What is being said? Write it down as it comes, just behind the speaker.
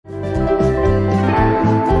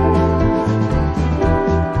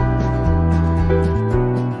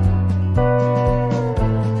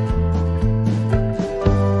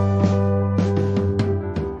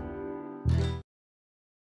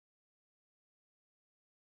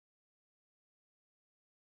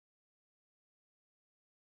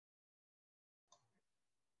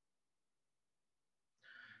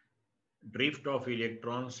drift of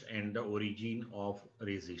electrons and the origin of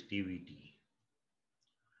resistivity.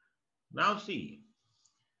 Now see,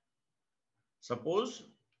 suppose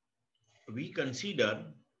we consider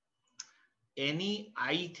any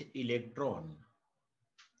ith electron,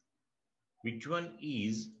 which one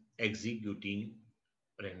is executing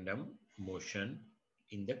random motion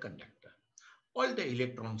in the conductor. All the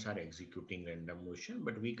electrons are executing random motion,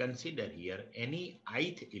 but we consider here any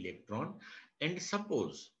ith electron, and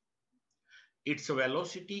suppose its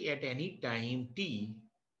velocity at any time t,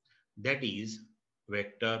 that is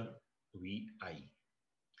vector vi,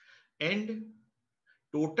 and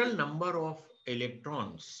total number of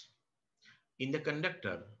electrons in the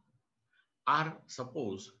conductor are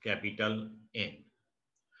suppose capital N.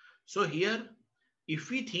 So here, if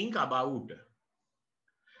we think about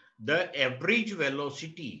the average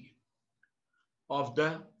velocity of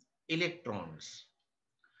the electrons,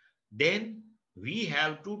 then we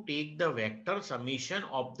have to take the vector summation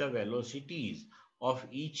of the velocities of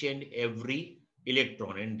each and every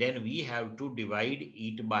electron, and then we have to divide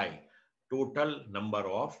it by total number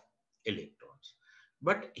of electrons.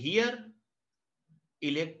 But here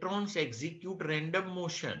electrons execute random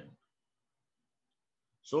motion.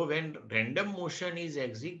 So when random motion is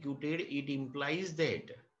executed, it implies that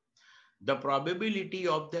the probability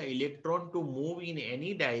of the electron to move in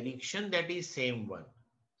any direction, that is same one.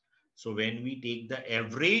 So when we take the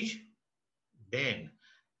average, then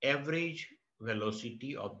average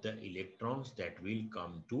velocity of the electrons, that will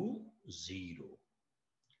come to 0.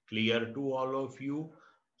 Clear to all of you?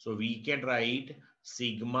 So we can write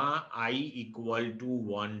sigma I equal to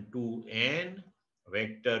 1 to n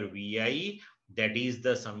vector vi, that is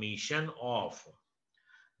the summation of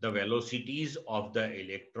the velocities of the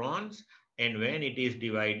electrons, and when it is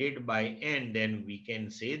divided by n, then we can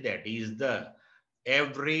say that is the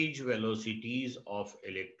average velocities of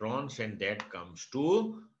electrons, and that comes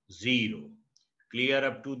to 0. Clear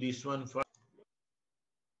up to this one first?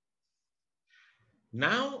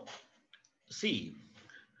 Now see,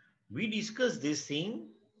 we discussed this thing,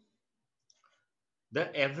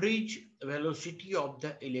 the average velocity of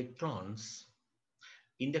the electrons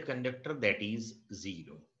in the conductor, that is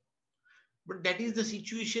 0. But that is the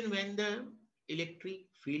situation when the electric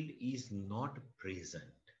field is not present.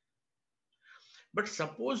 But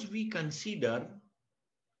suppose we consider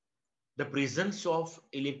the presence of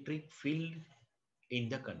electric field in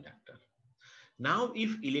the conductor. Now,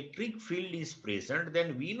 if electric field is present,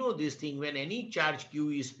 then we know this thing, when any charge q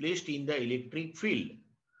is placed in the electric field,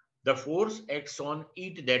 the force acts on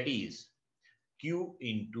it, that is q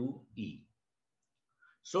into E.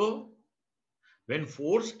 So, when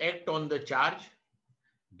force acts on the charge,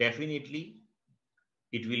 definitely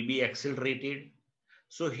it will be accelerated.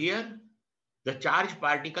 So here, the charge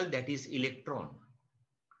particle, that is electron.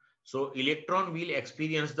 So electron will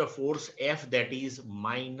experience the force F, that is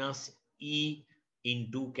minus E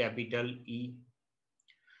into capital E.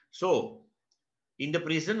 So in the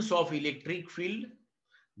presence of electric field,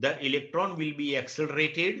 the electron will be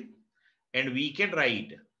accelerated, and we can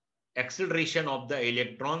write acceleration of the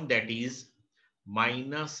electron, that is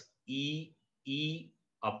minus E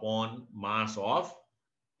upon mass of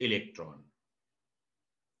electron.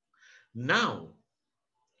 Now,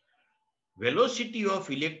 velocity of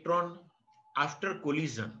electron after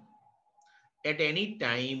collision at any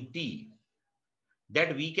time t,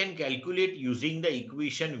 that we can calculate using the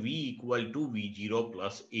equation V equal to V0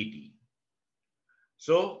 plus AT.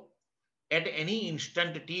 So at any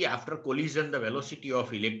instant t after collision, the velocity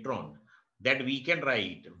of electron, that we can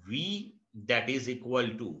write V, that is equal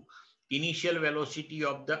to initial velocity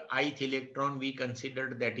of the ith electron we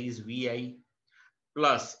considered, that is Vi,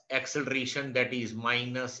 plus acceleration, that is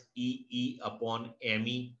minus E upon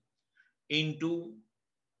ME into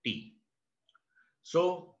T.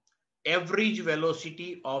 So average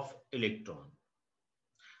velocity of electron,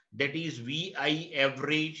 that is Vi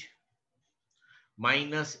average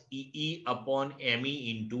minus E upon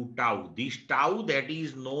ME into tau. This tau, that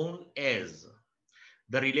is known as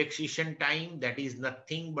the relaxation time, that is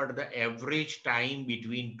nothing but the average time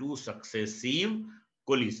between two successive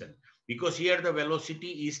collision. Because here the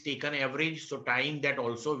velocity is taken average, so time, that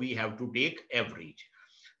also we have to take average.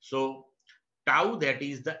 So tau, that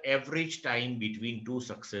is the average time between two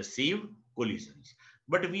successive collisions.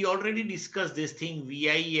 But we already discussed this thing,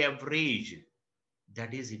 Vi average,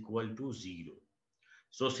 that is equal to 0.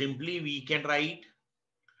 So simply we can write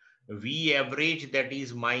V average, that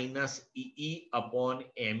is minus E upon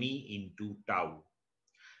ME into tau.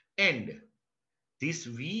 And this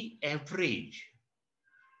V average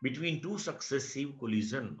between two successive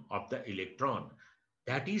collision of the electron,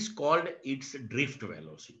 that is called its drift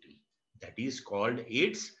velocity. That is called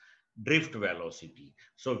its drift velocity.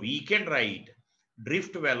 So we can write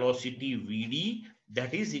drift velocity Vd,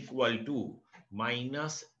 that is equal to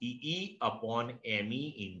minus E upon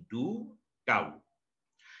Me into tau.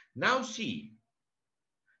 Now see,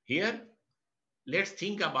 here let's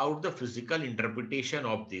think about the physical interpretation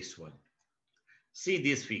of this one. See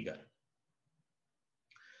this figure.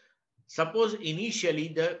 Suppose initially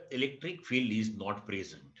the electric field is not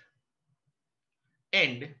present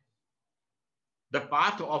and the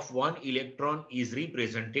path of one electron is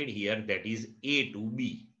represented here, that is A to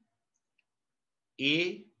B.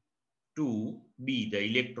 A to B, the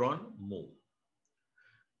electron move.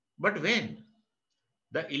 But when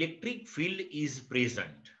the electric field is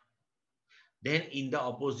present, then in the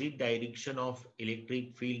opposite direction of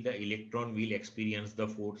electric field, the electron will experience the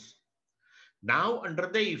force. Now, under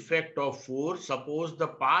the effect of force, suppose the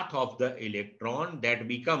path of the electron that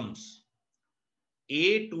becomes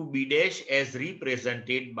A to B dash as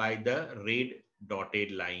represented by the red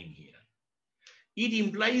dotted line here. It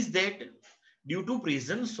implies that due to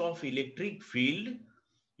presence of electric field,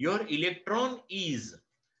 your electron is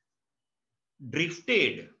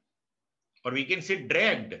drifted, or we can say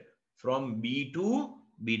dragged from B to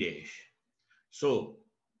B dash. So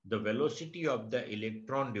the velocity of the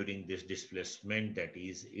electron during this displacement, that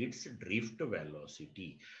is its drift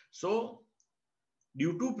velocity. So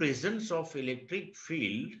due to presence of electric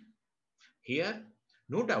field here,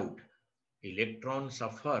 no doubt electrons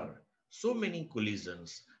suffer so many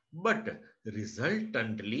collisions, but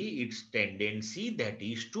resultantly its tendency, that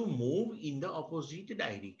is to move in the opposite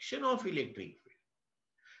direction of electric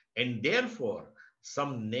field, and therefore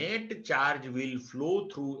some net charge will flow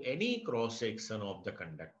through any cross section of the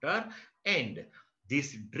conductor, and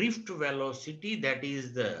this drift velocity, that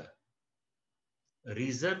is the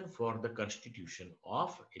reason for the constitution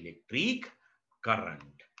of electric current.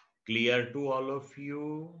 Clear to all of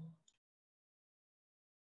you?